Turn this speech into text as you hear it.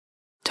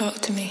Talk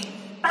to me.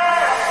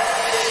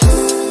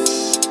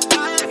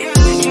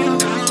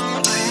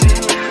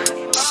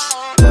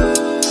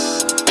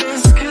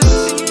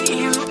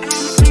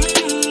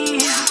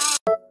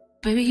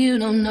 Baby, you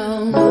don't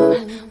know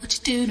what you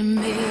do to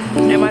me.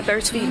 And my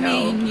thirsty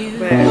no,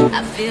 but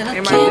am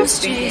I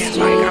just thinking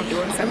like I'm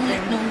doing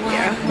something?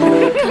 Yeah.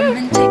 Come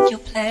and take your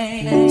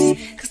place,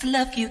 'cause the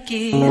love you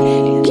give,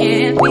 it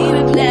can't be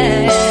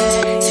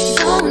replaced. There's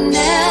no one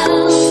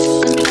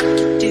else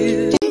to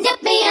do.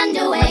 Dip me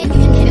underway, you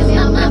can kill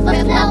my mind for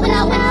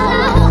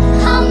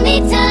hold me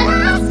till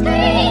I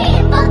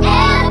scream for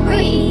air to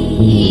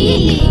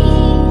breathe,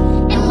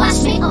 and wash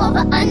me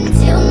over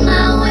until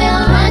my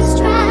will runs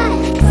dry.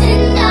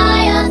 Send all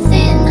your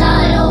sins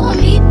all over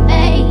me,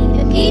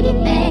 baby, baby,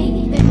 baby.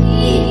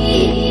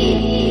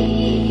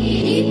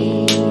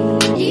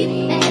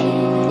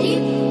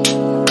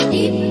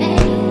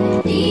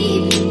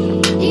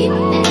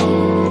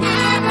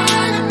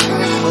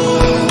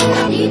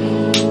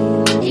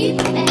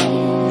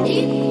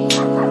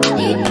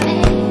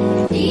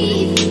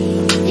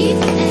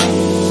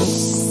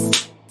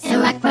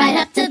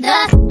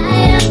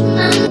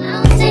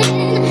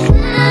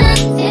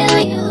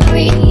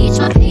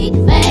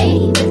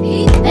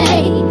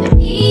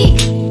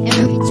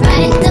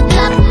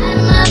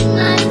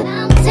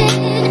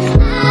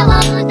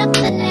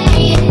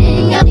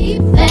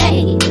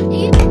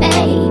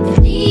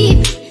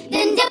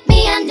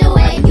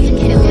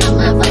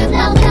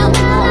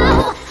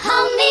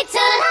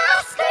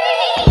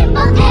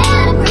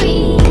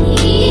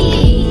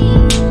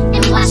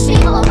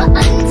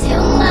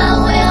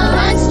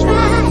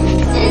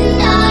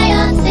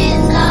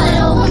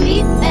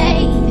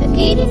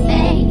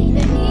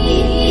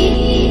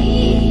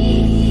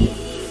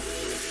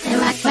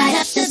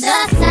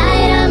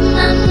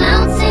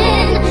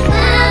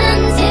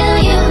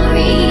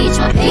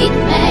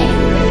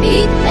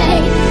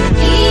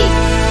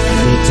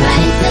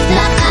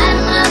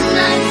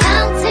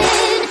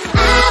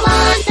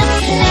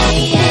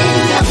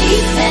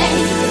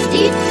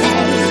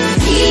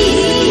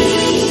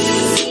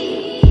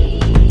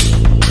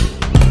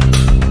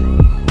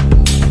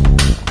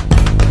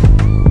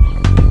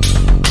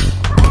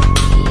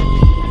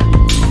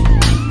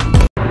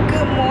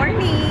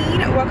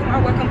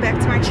 Welcome back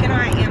to my channel.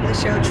 I am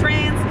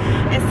lachelletrends,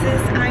 and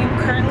since I am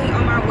currently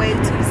on my way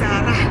to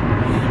Zara,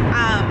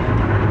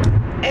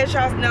 as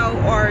y'all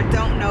know or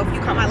don't know, if you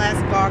caught my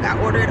last vlog, I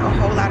ordered a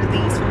whole lot of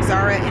things from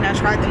Zara and I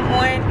tried them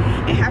on,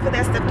 and half of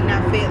that stuff did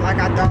not fit like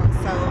I thought,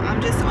 so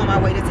I'm just on my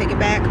way to take it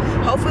back.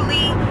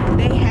 Hopefully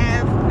they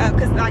have,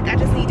 because like I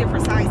just need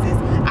different sizes.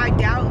 I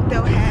doubt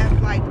they'll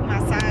have like my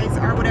size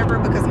or whatever,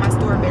 because my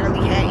store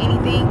barely had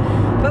anything,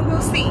 but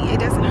we'll see. It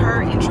doesn't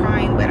hurt in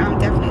trying, but I'm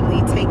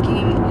definitely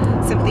taking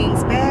some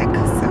things back.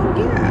 So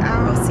yeah,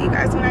 I'll see you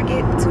guys when I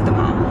get to the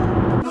mall.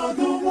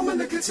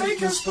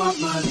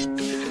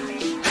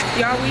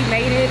 Y'all, we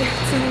made it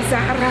to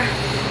Zara.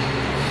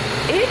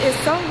 It is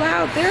so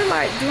loud. They're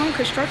like doing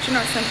construction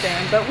or something,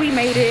 but we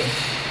made it.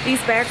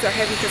 These bags are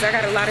heavy because I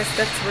got a lot of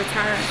stuff to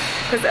return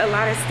because a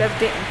lot of stuff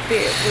didn't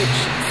fit, which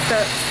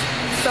sucks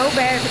so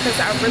bad because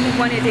I really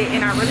wanted it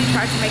and I really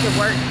tried to make it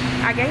work.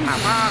 I gave my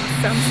mom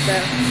some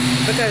stuff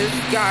because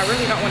y'all, I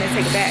really don't want to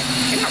take it back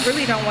and I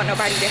really don't want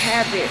nobody to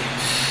have it,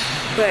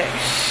 but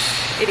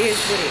it is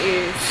what it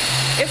is.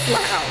 It's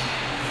loud.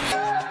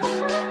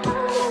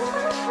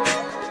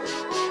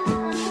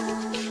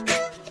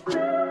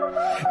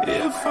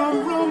 If I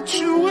wrote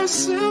you a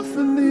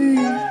symphony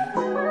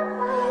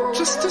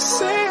just to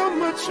say how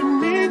much you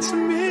mean to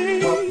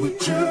me, what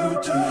would you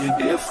do?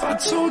 If I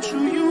told you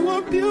you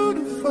were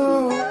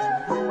beautiful,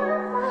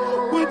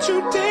 would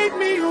you date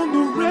me on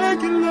the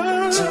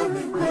regular? Tell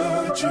me,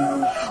 would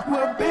you?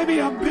 Well,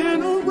 baby, I've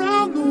been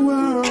around the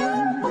world,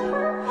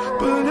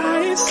 but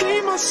I ain't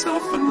seen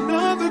myself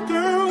another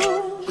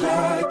girl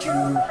like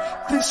you.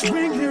 This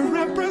ring here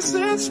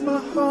represents my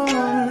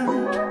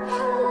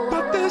heart,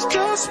 but there's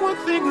just one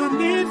thing I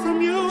need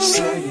from you.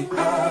 Say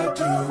I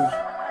do,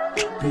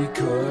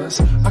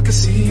 because I can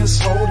see us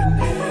holding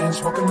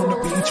hands, walking on the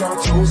beach, our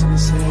toes in the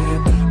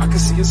sand. I can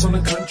see us on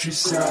the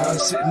countryside,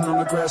 sitting on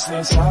the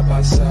grassland side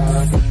by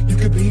side. You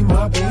could be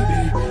my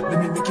baby, let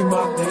me make you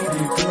my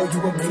lady. Girl,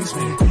 you amaze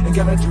me, ain't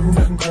gotta do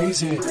nothing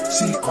crazy.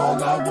 See,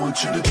 all I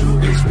want you to do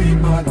is be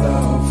my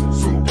love,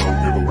 so don't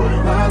give away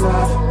my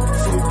love,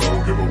 so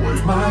don't give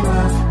away my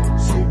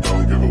love, so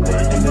don't give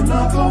away. And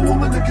another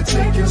woman that can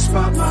take your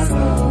spot, my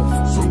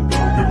love, so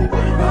don't give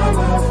away my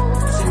love,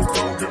 so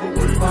don't give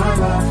away my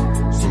love,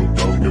 so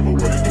don't give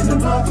away. And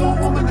another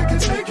woman that can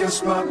take your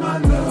spot, my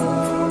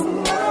love.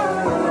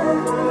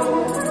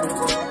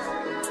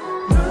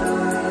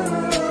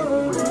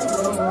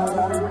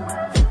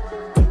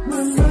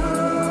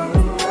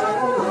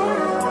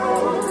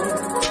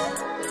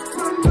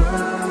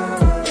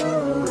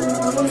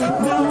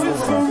 Now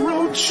if I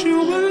wrote you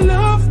a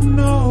love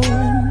note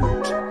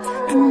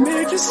and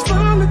made you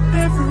smile at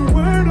every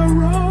word I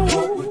wrote,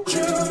 what would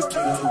you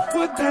do?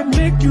 Would that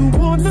make you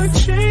wanna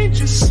change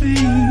your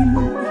scene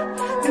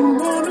and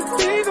wanna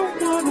be the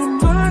one on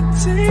my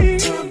team?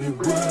 Tell me,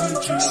 would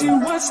See,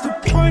 what's the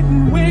point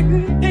in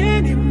waiting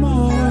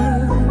anymore?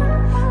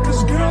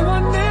 Cause girl,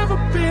 I've never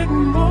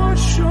been more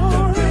sure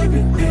that baby,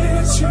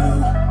 it's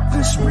you.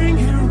 This ring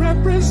here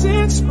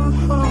represents my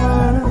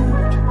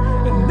heart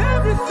and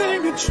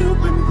everything that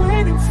you've been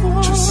waiting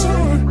for. Just say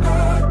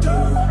I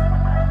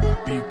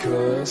do,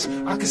 because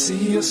I can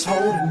see us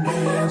holding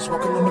hands,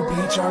 walking on the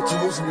beach, our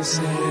toes in the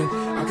sand.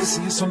 I can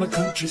see us on the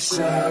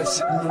countryside,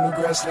 sitting on the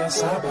grassland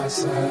side by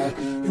side.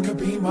 You can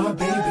be my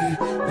baby,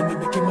 let me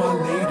make you my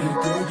lady.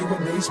 Girl, you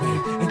amaze me,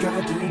 ain't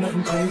gotta do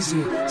nothing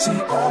crazy. See,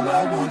 all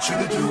I want you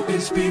to do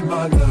is be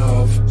my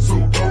love. So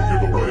don't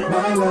give away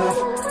my love.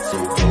 So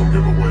don't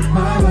give away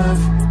my love.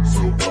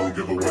 So don't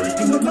give away.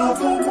 Ain't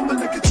another woman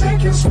that can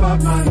take your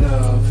spot, my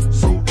love.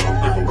 So don't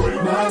give away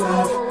my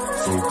love.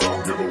 So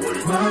don't give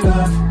away my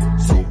love.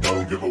 So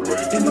don't give away.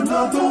 Ain't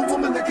another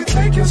woman that can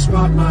take your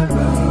spot, my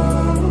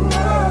love.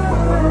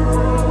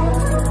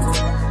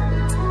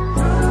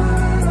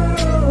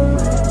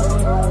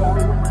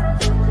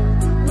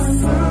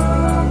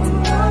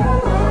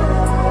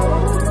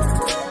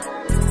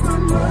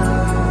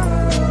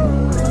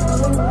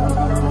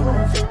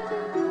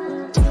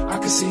 I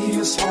can see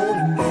us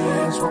holding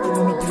hands, walking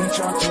on the beach,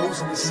 our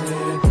toes in the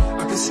sand.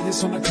 I can see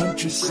us on the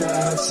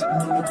countryside, sitting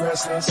on the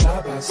grassland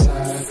side by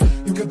side.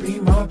 You can be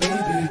my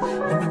baby,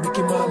 let me make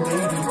you my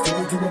lady.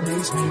 Girl, you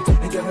amaze me,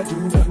 ain't gotta do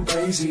nothing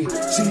crazy.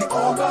 See,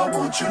 all I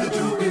want you to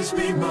do is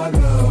be my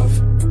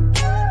love.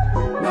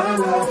 My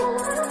love.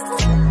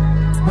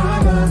 My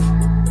love.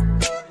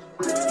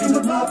 Ain't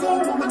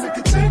another woman that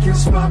can take your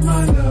spot,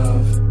 my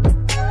love.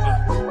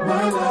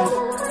 My love.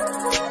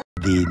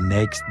 The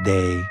next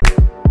day.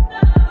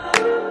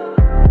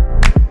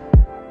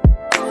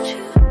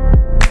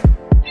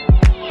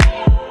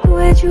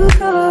 Where'd you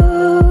go?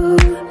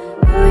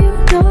 Girl, you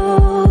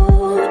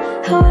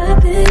know how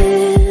I've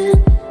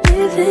been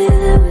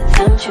living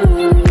without you.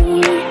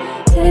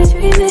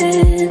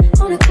 Daydreaming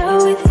on a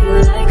cloud with you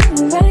like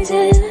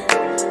horizon.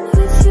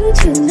 With you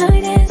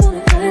tonight is on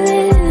an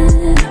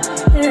island.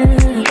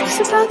 Yeah. It's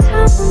about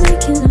time for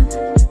waking up.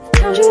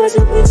 Found you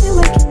wasn't with me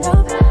waking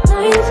up. Now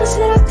you never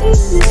said I couldn't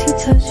miss your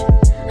touch.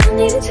 I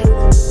needed to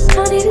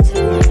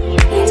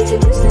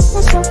distance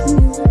myself from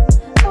you.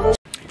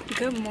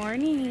 Good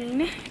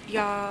morning,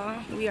 y'all.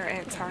 We are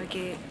at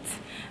Target.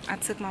 I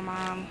took my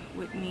mom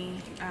with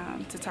me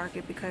to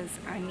Target because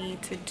I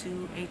need to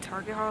do a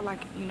Target haul.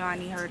 Like, you know, I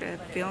need her to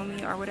film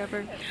me or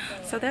whatever.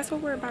 So that's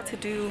what we're about to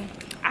do.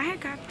 I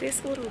had got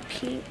this little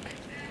pink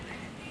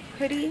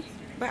hoodie,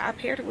 but I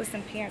paired it with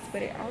some pants,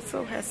 but it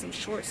also has some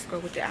shorts to go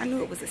with it. I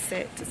knew it was a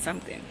set to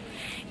something.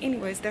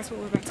 Anyways, that's what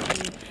we're about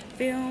to do.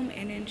 Film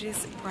and then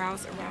just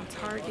browse around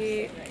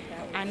Target.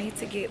 I need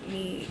to get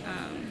me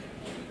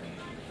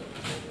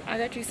I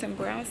got you some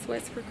brown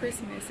sweats for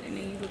Christmas, and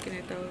then you looking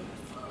at those.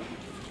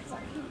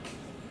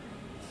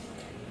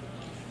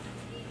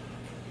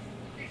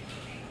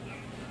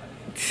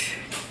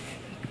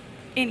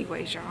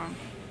 Anyways, y'all,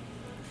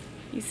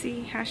 you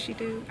see how she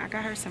do? I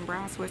got her some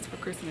brown sweats for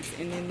Christmas,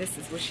 and then this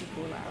is what she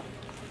pull out.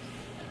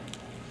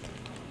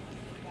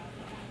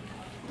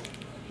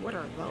 What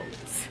are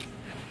those?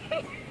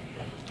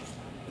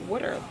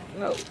 What are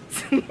those?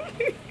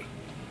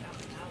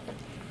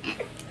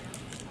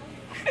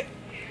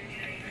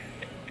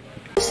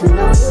 So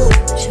now you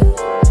want you,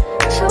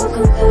 so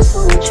come close,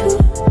 won't you,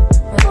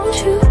 won't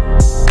you?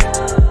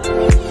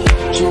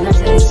 Can I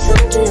tell you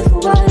something for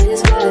what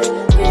it's worth?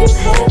 We've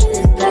had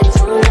it like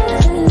on I'll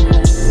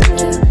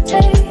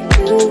take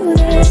you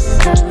there,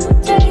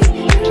 I'll take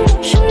you.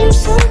 Show you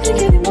something,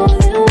 give you more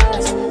than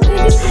once.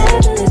 We've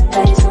had it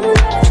like on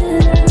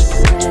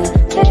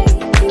I'll take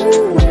you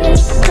there,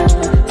 I'll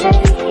take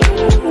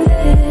you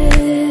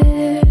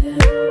there.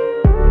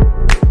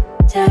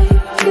 Take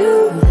you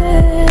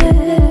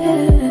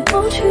there.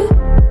 Won't you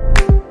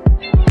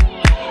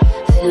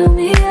fill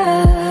me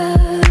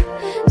up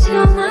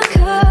till my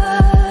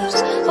cup's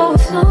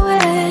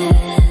overflowing?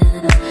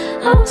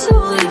 I'm so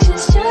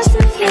anxious just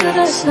to feel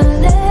the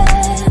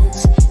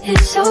silence.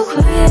 It's so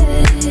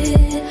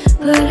quiet,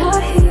 but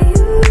I hear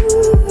you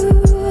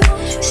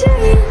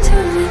saying to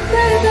me,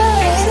 baby.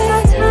 It's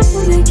about time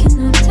we're making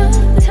up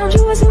time. The times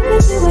you wasn't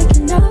with me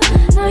waking up.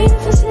 Now you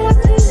never said I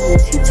couldn't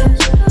miss your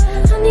touch.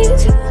 I needed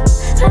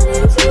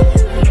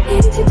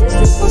to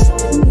distance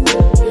myself from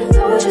you.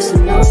 I was just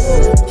alone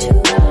without you.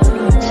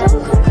 So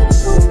come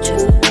close, won't you?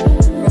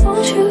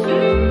 Won't you?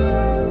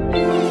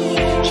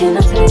 Can I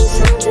tell you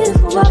something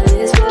for what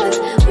it's worth?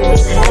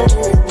 We've had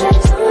it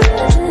like on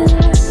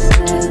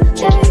I'll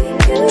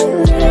take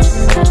you there,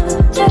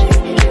 I'll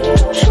take you.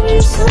 Show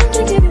you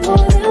something, give you more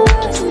than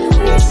once.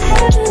 We've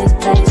had it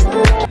like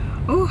on.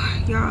 Oh,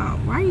 y'all,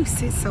 why you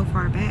sit so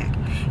far back?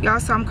 Y'all,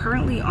 so I'm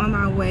currently on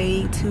my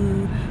way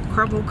to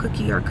Crumble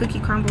Cookie or Cookie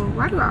Crumble.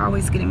 Why do I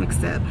always get it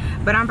mixed up?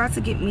 But I'm about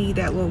to get me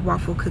that little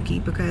waffle cookie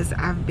because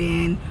I've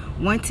been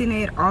wanting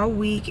it all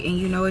week, and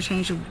you know it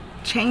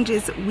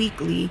changes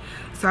weekly,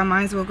 so I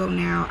might as well go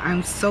now.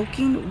 I'm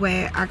soaking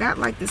wet. I got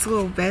like this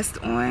little vest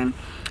on,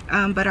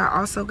 but I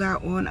also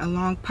got on a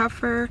long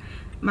puffer.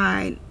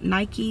 my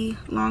Nike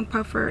long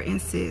puffer,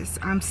 and sis,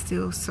 I'm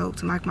still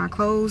soaked. Like, my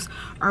clothes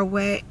are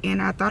wet,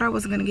 and I thought I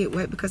wasn't gonna get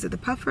wet because of the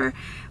puffer,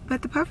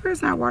 but the puffer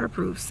is not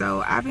waterproof,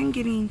 so I've been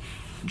getting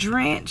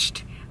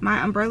drenched.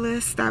 My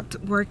umbrella stopped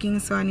working,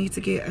 so I need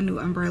to get a new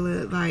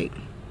umbrella. Like,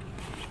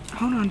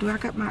 hold on,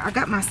 I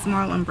got my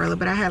small umbrella,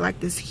 but I had like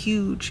this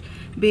huge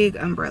big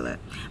umbrella.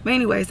 But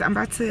anyways, I'm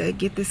about to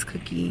get this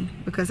cookie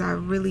because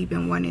I've really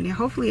been wanting it.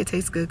 Hopefully it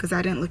tastes good because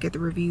I didn't look at the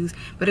reviews,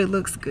 but it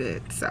looks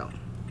good. So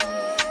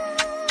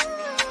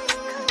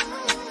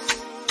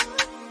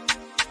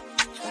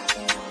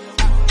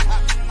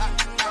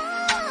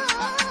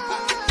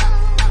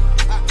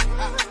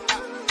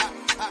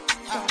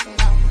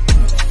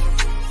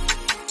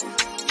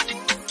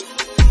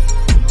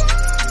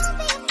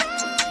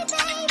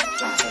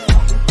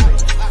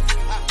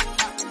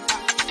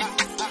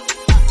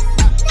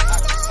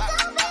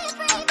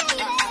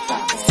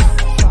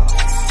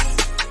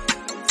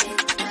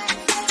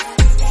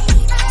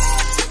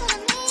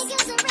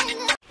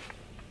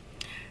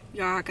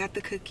y'all, I got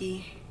the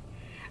cookie.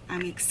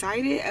 I'm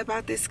excited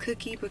about this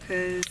cookie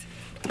because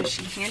when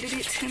she handed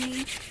it to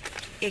me,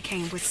 it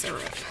came with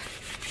syrup.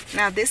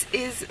 Now this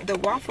is the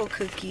waffle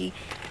cookie,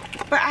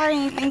 but I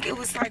didn't think it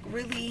was like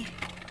really,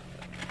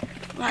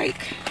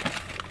 like,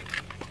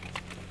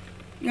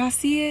 y'all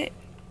see it?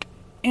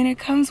 And it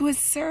comes with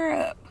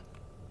syrup.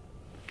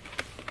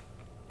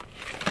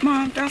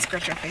 Mom, don't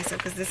scratch your face up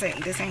because this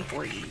ain't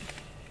for you.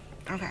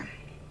 Okay.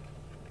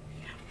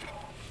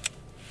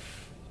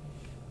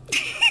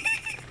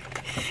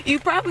 You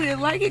probably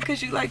didn't like it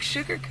because you like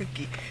sugar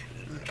cookie.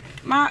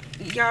 My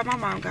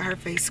mom got her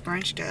face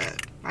scrunched up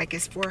like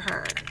it's for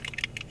her.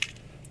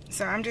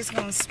 So I'm just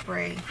gonna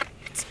spray,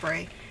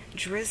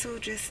 drizzle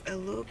just a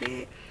little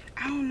bit.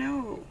 I don't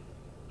know.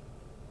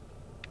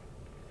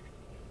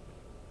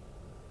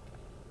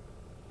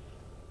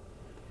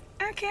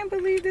 I can't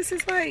believe this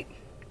is like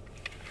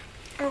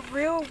a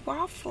real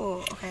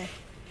waffle. Okay.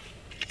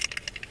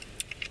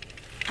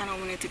 I don't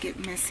want it to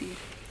get messy.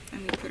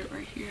 Let me put it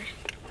right here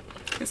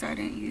because I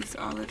didn't use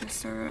all of the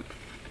syrup.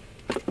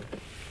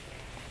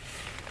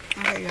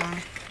 Okay, y'all.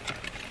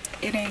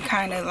 It ain't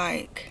kind of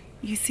like,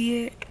 you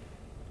see it?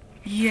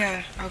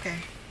 Yeah, okay.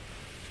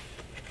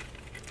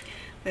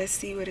 Let's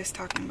see what it's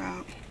talking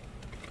about.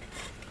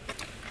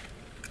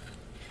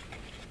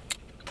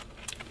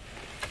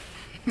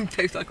 It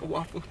tastes like a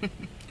waffle.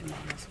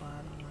 That's why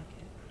I don't like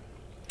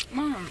it.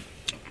 Mom,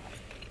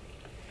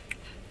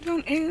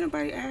 don't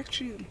anybody ask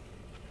you?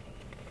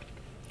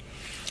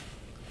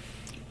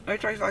 It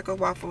tastes like a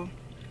waffle.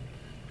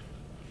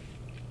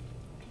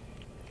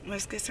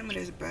 Let's get some of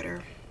this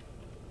butter.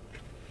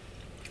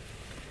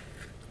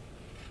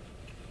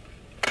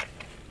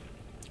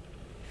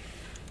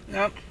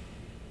 Yep.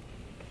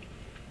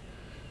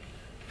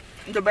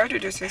 The butter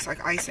just tastes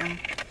like icing.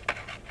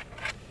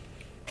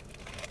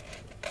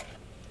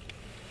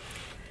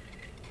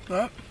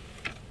 Yep.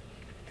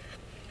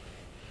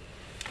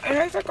 It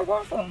tastes like a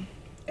waffle.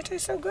 It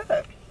tastes so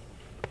good.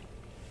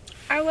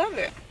 I love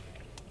it.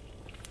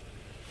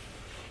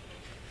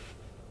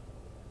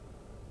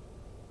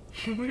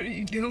 What are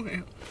you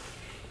doing?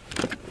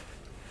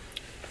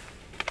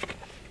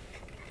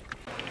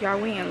 Y'all,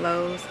 we in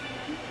Lowe's.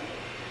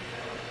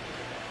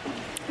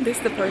 This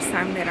is the first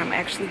time that I'm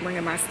actually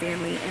bringing my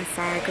Stanley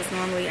inside because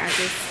normally I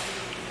just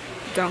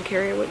don't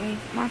carry it with me.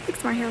 Mom,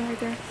 fix my hair right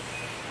there.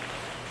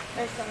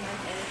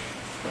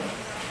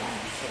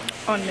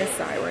 On this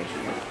side right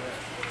here.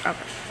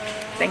 Okay.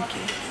 Thank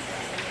you.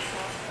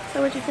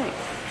 So what'd you think?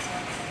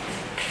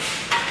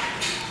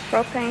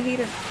 Propane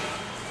heater.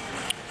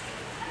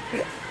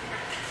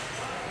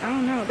 I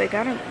don't know. They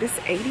got them. This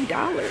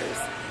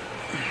 $80.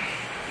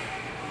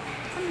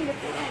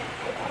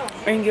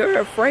 And you're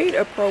afraid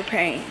of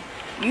propane.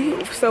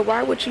 So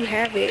why would you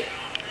have it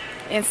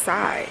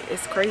inside?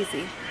 It's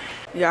crazy.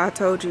 Yeah, I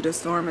told you the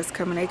storm is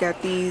coming. They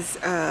got these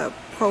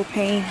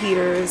propane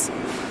heaters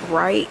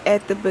right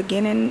at the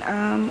beginning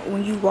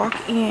when you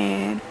walk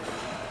in,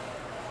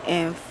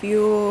 and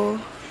fuel,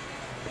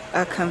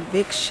 a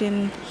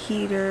conviction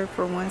heater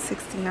for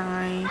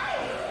 $169.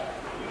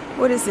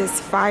 What is this?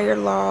 Fire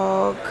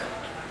log.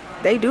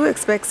 They do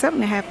expect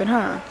something to happen,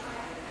 huh?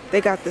 They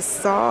got the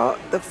salt,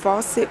 the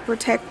faucet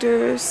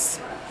protectors.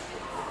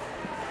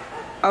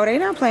 Oh, they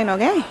not playing no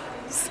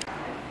games.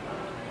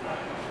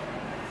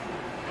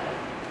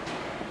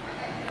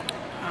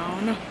 I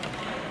don't know.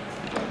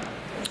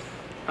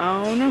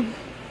 I don't know.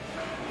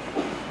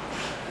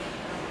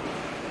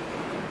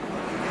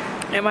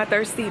 Am I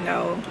thirsty?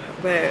 No.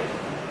 But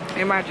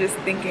am I just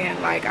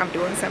thinking like I'm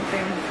doing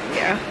something?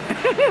 Yeah.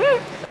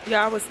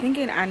 Yeah, I was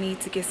thinking I need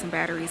to get some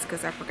batteries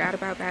because I forgot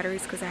about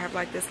batteries because I have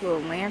like this little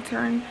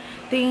lantern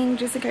thing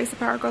just in case the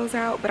power goes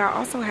out. But I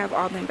also have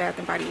all them Bath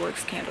and Body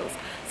Works candles.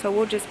 So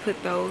we'll just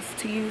put those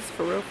to use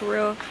for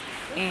real.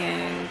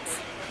 And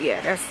yeah,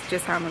 that's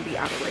just how I'm going to be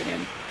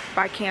operating.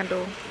 By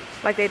candle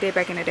like they did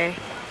back in the day.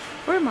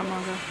 Where did my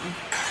mom go? Oh.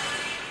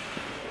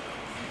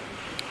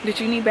 Did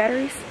you need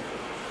batteries?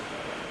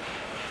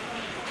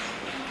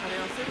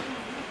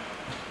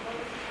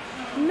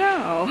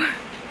 No.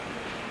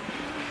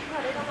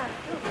 they don't have to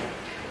do it.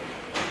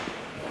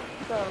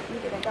 So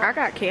either they got I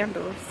got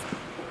candles.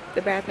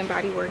 The Bath and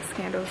Body Works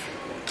candles.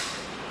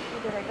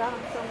 either they got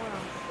them somewhere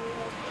on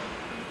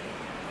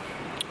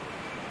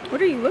sale.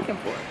 What are you looking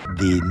for?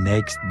 The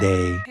next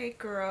day. Hey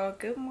girl,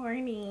 good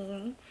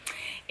morning.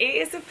 It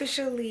is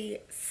officially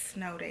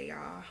snow day,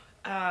 y'all.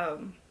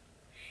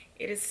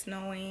 It is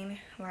snowing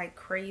like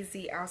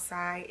crazy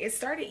outside. It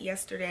started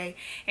yesterday,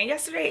 and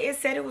yesterday it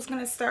said it was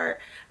gonna start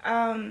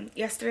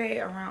yesterday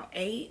around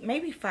 8,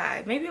 maybe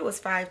 5, maybe it was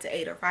 5 to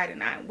 8 or 5 to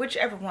 9,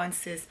 whichever one,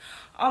 sis.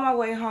 On my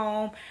way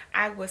home,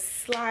 I was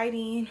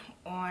sliding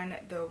on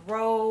the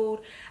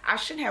road. I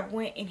shouldn't have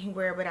went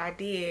anywhere, but I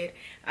did.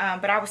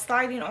 But I was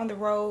sliding on the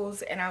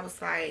roads, and I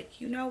was like,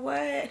 you know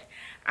what,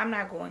 I'm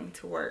not going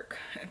to work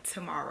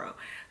tomorrow.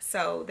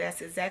 So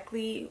that's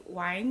exactly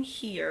why I'm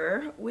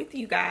here with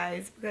you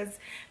guys, because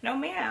no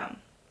ma'am,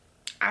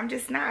 I'm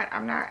not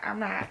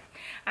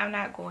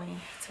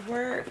going to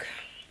work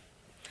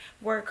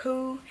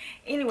who.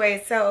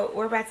 Anyway, so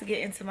we're about to get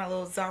into my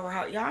little Zara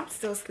haul. Y'all, I'm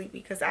still sleepy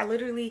because I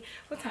literally,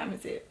 what time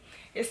is it?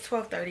 It's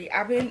 12:30.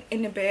 I've been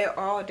in the bed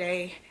all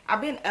day.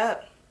 I've been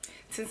up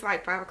since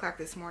like 5 o'clock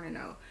this morning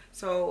though.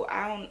 So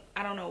I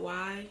don't know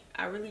why.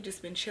 I really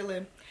just been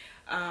chilling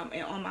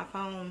and on my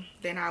phone.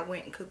 Then I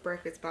went and cooked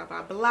breakfast, blah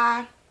blah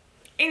blah.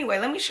 Anyway,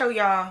 let me show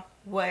y'all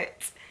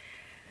what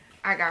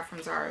I got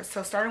from Zara.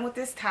 So starting with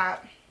this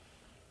top,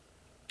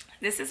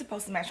 this is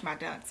supposed to match my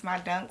dunks. My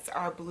dunks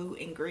are blue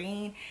and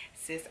green.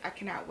 Sis, I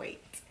cannot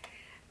wait.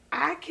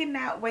 I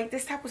cannot wait.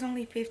 This top was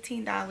only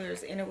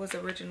 $15 and it was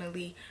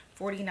originally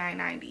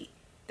 $49.90.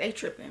 They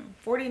tripping.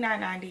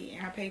 $49.90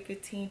 and I paid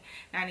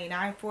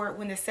 $15.99 for it.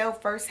 When the sale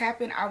first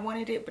happened, I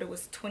wanted it, but it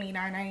was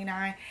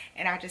 $29.99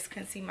 and I just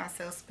couldn't see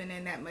myself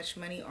spending that much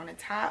money on a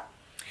top.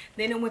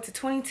 Then it went to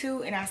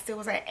 $22 and I still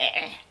was like,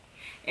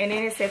 And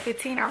then it said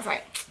 $15. I was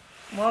like,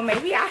 well,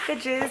 maybe I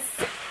could just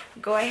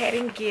go ahead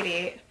and get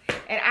it.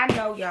 And I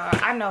know, y'all,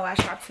 I know I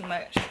shop too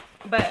much,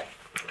 but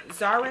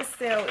Zara's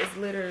sale is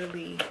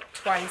literally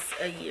twice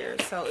a year.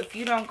 So if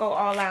you don't go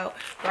all out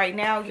right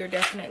now, you're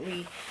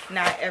definitely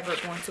not ever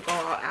going to go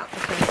all out,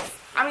 because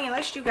I mean,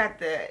 unless you got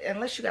the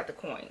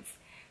coins.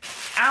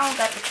 I don't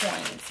got the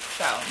coins,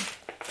 so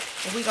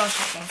we gonna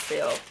shop on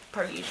sale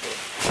per usual.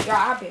 Y'all,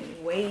 I've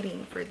been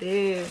waiting for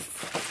this,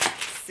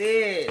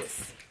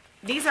 sis.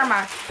 These are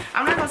my,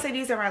 I'm not gonna say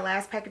these are my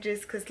last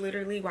packages, because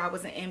literally while I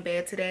wasn't in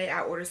bed today, I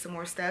ordered some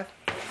more stuff.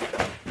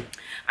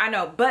 I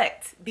know,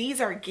 but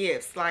these are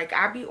gifts. Like,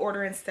 I be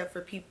ordering stuff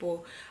for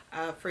people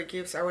for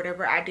gifts or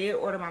whatever. I did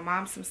order my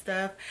mom some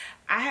stuff.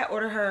 I had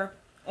ordered her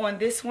on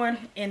this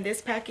one, in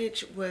this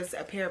package was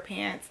a pair of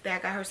pants that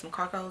I got her some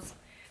cargos.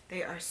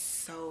 They are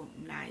so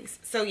nice.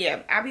 So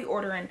yeah, I be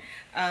ordering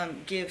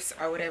gifts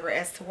or whatever.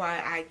 As to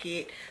why I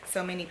get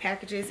so many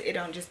packages, it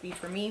don't just be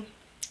for me.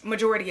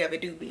 Majority of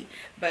it do be,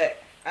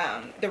 but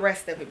the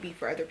rest of it be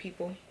for other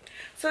people.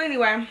 So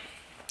anyway,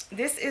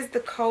 this is the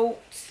coat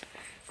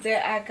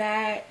that I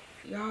got.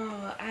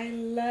 Y'all, I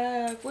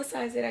love, what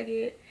size did I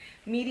get?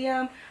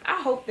 Medium.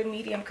 I hope the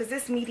medium, because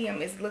this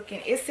medium is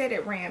looking, it said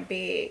it ran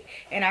big,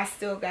 and I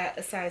still got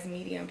a size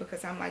medium,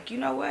 because I'm like, you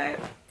know what,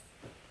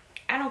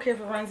 I don't care if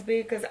it runs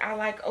big, because I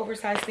like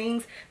oversized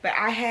things. But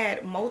I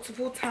had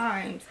multiple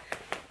times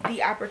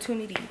the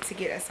opportunity to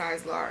get a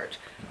size large.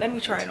 Let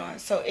me try it on.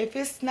 So if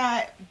it's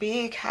not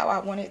big how I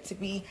want it to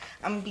be,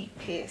 I'm gonna be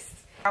pissed.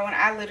 When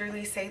I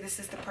literally say this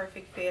is the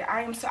perfect fit,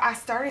 I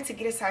started to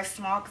get a size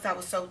small because I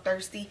was so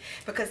thirsty,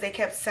 because they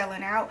kept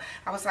selling out.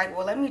 I was like,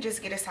 well, let me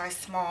just get a size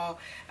small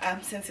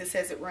since it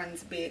says it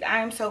runs big. I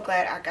am so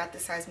glad I got the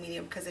size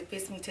medium, because it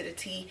fits me to the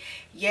T.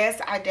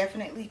 Yes, I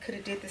definitely could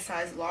have did the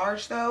size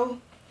large though,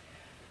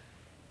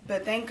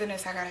 but thank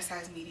goodness I got a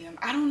size medium.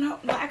 I don't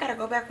know, I gotta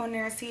go back on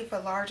there and see if a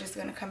large is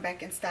gonna come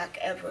back in stock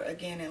ever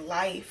again in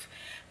life.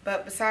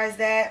 But besides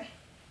that,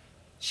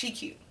 she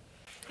cute.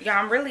 Y'all,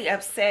 I'm really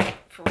upset,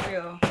 for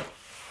real.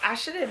 I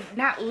should have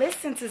not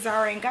listened to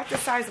Zara and got the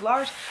size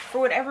large. For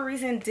whatever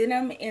reason,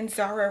 denim in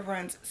Zara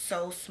runs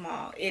so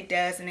small. It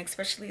does, and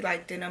especially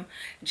like denim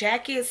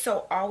jackets,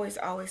 so always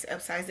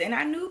upsized. And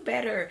I knew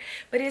better,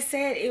 but it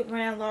said it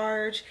ran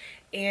large,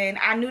 and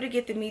I knew to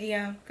get the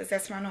medium because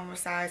that's my normal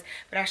size,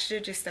 but I should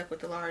have just stuck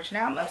with the large.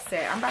 Now I'm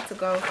upset. I'm about to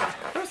go,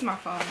 where's my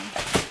phone?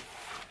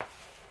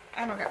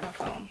 I don't got my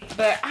phone,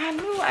 but I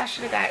knew I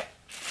should have got,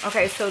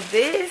 okay, so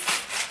this,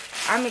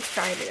 I'm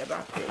excited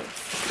about this.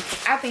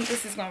 I think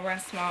this is gonna run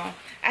small.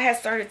 I had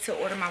started to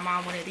order my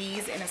mom one of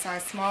these in a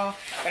size small,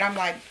 but I'm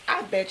like,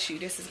 I bet you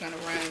this is gonna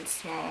run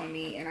small on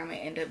me, and I'm gonna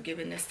end up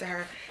giving this to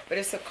her. But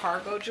it's a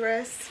cargo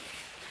dress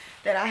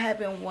that I have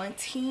been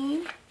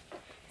wanting.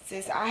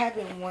 Sis, I have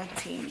been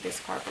wanting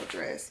this cargo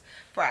dress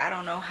for I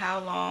don't know how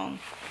long.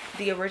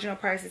 The original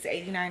price is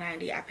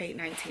 $89.90. I paid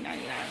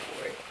 $19.99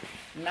 for it.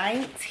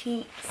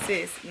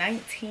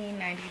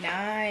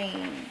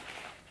 $19.99.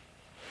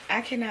 I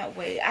cannot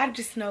wait. I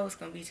just know it's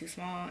gonna be too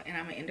small, and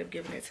I'm gonna end up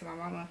giving it to my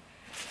mama.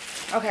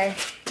 Okay,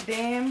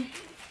 then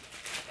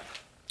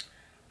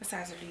what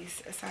size are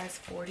these? A size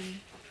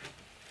 40.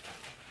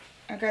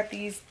 I got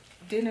these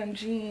denim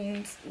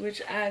jeans,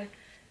 which I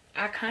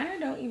I kind of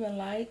don't even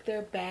like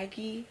their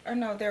baggy, or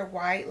no, their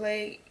wide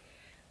leg,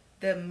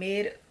 the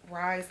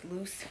mid-rise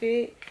loose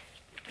fit.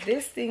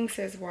 This thing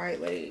says wide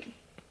leg,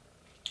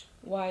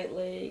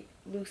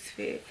 loose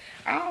fit.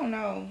 I don't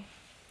know.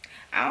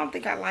 I don't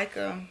think I like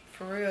them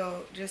for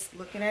real. Just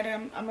looking at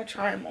them, I'm gonna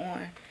try them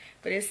on,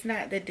 but it's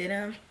not the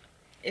denim.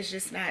 It's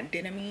just not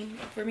denim-y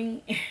for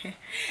me.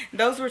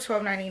 Those were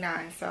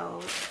 $12.99,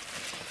 so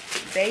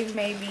they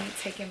may be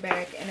taken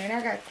back. And then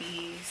I got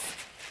these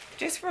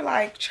just for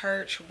like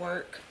church,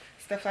 work,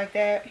 stuff like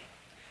that.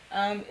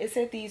 It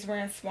said these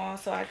ran small,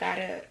 so I got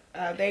a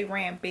they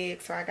ran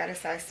big, so I got a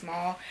size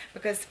small,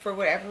 because for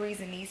whatever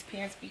reason these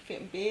pants be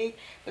fitting big,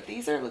 but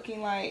these are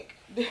looking like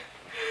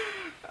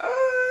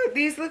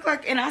these look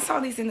like, and I saw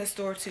these in the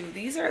store too,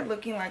 these are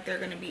looking like they're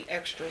gonna be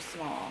extra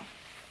small,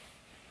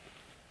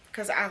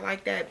 because I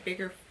like that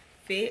bigger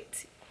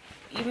fit,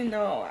 even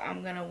though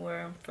I'm gonna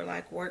wear them for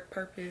like work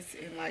purpose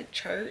and like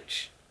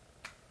church.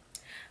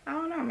 I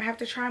don't know, I'm gonna have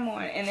to try them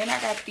on. And then I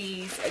got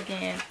these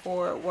again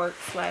for work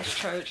 /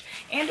 church,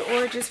 and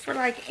or just for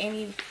like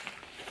any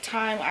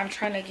time I'm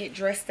trying to get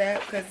dressed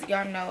up, because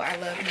y'all know I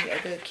love me a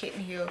good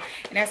kitten heel.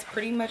 And that's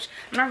pretty much,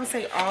 I'm not gonna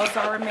say all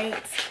Zara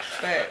mates,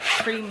 but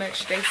pretty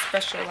much they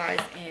specialize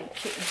in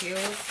kitten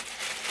heels.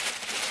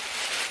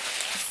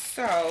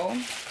 So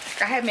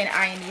I have been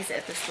eyeing these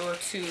at the store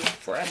too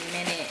for a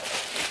minute.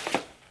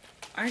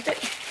 Aren't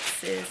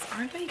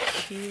they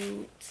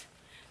cute?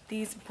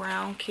 These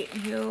brown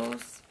kitten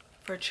heels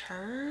for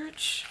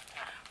church,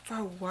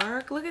 for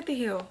work. Look at the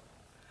heel.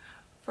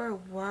 For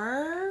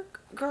work,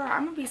 girl,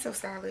 I'm gonna be so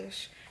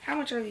stylish. How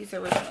much are these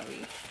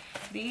originally?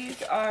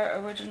 These are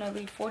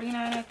originally $49,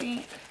 I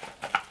think.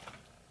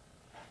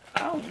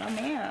 Oh no,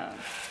 ma'am.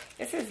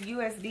 It says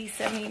USD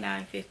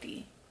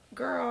 $79.50.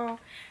 Girl,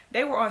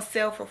 they were on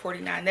sale for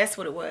 $49. That's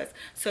what it was.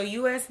 So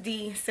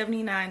USD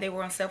 $79, they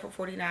were on sale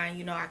for $49.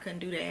 You know I couldn't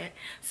do that,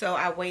 so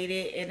I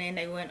waited, and then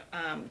they went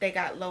they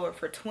got lower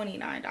for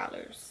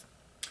 $29.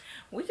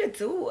 We could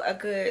do a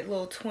good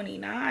little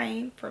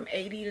 29 from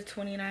 $80 to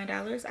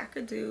 $29. I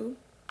could do.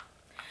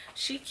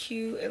 She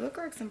cute. It looked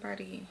like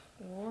somebody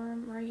wore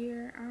them right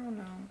here. I don't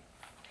know,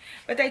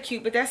 but they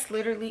cute. But that's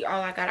literally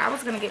all I got. I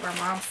was gonna get my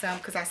mom some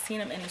because I seen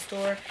them in the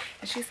store,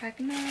 and she's like,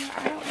 no,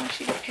 I don't want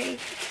you to pay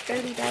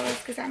 $30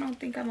 because I don't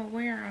think I'm gonna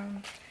wear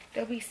them.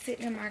 They'll be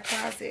sitting in my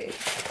closet.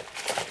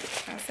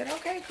 I said,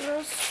 okay,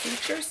 girl,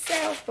 suit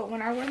yourself, but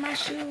when I wear my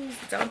shoes,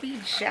 don't be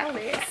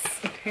jealous.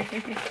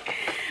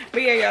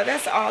 But yeah, y'all,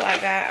 that's all I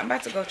got. I'm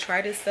about to go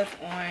try this stuff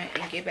on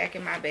and get back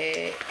in my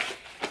bed.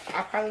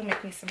 I'll probably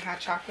make me some hot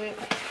chocolate,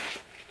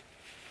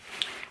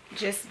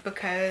 just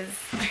because,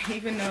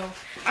 even though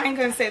I ain't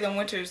gonna say the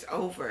winter's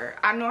over,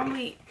 I don't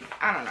know.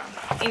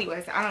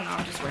 Anyways, I don't know,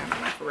 I'm just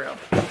rambling for real.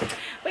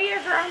 But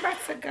yeah, girl, I'm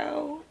about to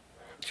go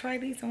try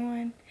these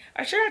on.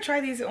 Or should I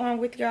try these on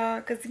with y'all?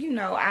 Because you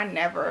know I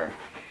never,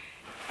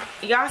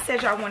 y'all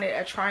said y'all wanted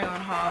a try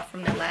on haul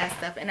from the last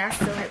stuff, and I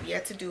still have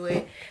yet to do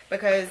it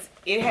because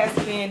it has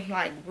been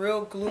like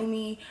real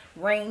gloomy,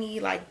 rainy,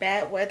 like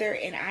bad weather,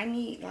 and I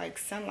need like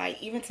sunlight.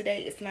 Even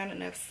today it's not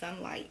enough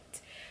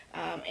sunlight.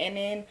 And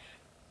then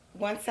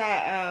once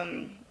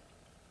I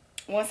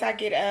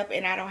get up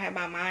and I don't have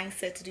my mind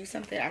set to do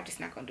something, I'm just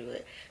not gonna do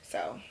it.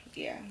 So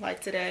yeah, like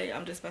today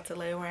I'm just about to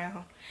lay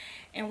around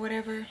and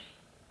whatever.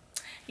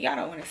 Y'all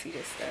don't want to see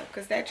this stuff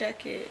because that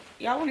jacket,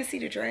 y'all want to see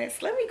the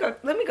dress. Let me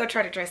go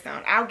try the dress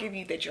on. I'll give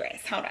you the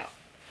dress. Hold on.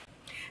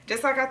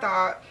 Just like I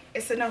thought,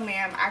 it's a no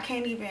ma'am. I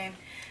can't even,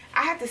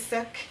 I have to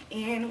suck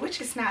in, which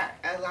is not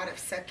a lot of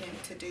sucking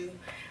to do,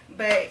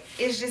 but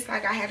it's just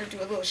like I had to do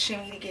a little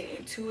shimmy to get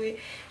into it.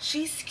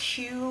 She's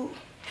cute,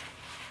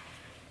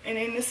 and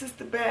then this is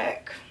the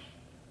back,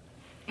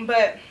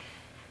 but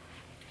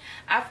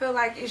I feel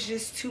like it's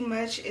just too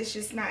much. It's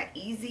just not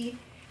easy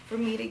for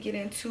me to get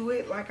into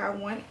it like I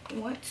want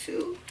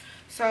to.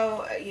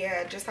 So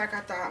yeah, just like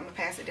I thought, I'm gonna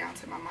pass it down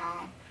to my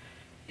mom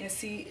and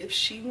see if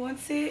she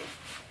wants it.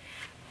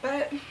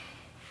 But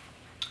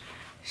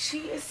she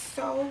is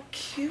so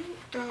cute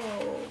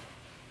though.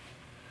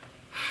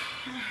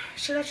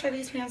 Should I try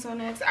these pants on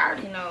next? I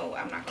already know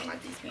I'm not gonna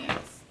like these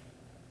pants.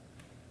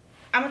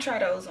 I'm gonna try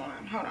those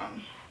on. Hold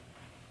on.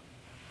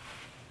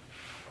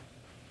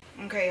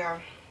 Okay, y'all,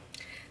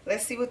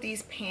 let's see what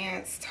these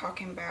pants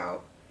talking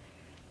about.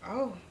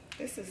 Oh,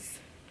 this is,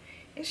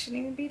 it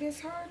shouldn't even be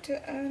this hard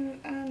to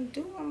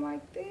undo them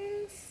like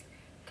this.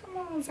 Come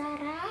on,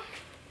 Zara.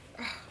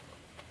 Ugh,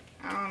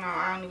 I don't know,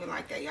 I don't even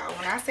like that, y'all.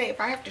 When I say if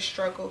I have to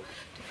struggle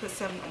to put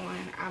something on,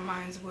 I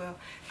might as well.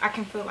 I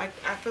feel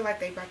like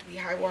they about to be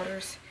high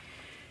waters.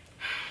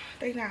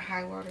 They not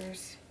high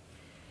waters,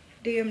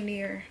 damn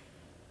near.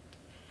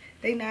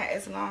 They not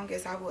as long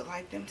as I would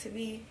like them to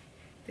be.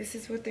 This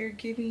is what they're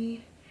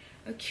giving,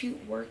 a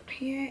cute work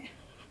pant.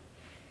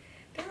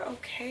 They're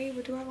okay,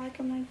 but do I like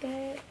them like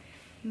that?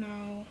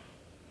 No.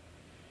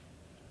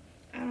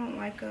 I don't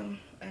like them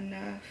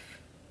enough.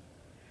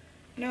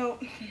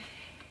 Nope.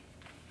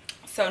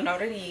 So no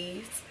to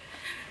these.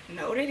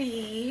 No to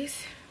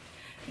these.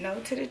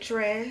 No to the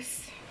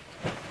dress.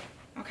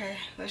 Okay,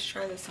 let's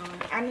try this on.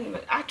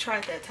 I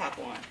tried that top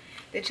on.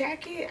 The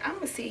jacket, I'm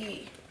gonna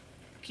see,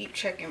 keep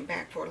checking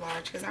back for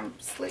large because I'm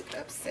slick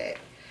upset.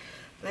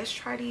 Let's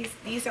try these.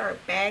 These are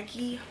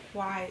baggy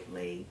wide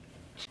leg.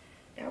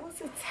 That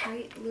was a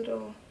tight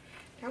little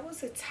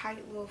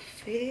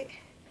fit.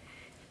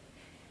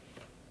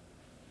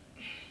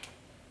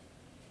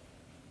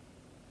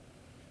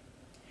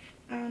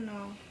 I don't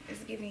know.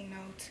 It's giving no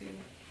too.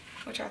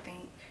 What y'all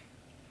think?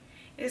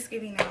 It's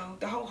giving no.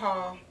 The whole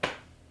haul.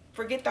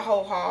 Forget the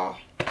whole haul.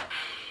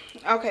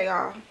 Okay,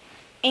 y'all.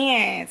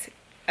 And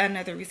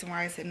another reason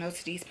why I said no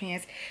to these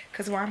pants,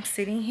 because while I'm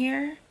sitting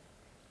here,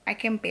 I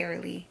can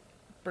barely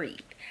breathe.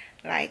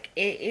 Like,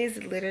 it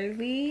is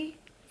literally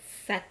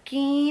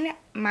sucking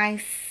my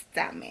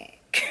stomach.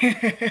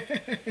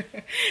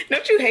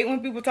 Don't you hate when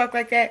people talk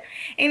like that?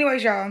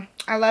 Anyways, y'all,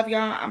 I love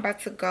y'all. I'm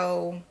about to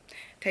go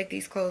take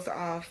these clothes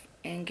off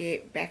and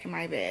get back in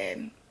my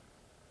bed.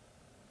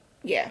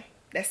 Yeah,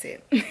 that's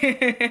it.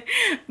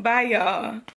 Bye, y'all.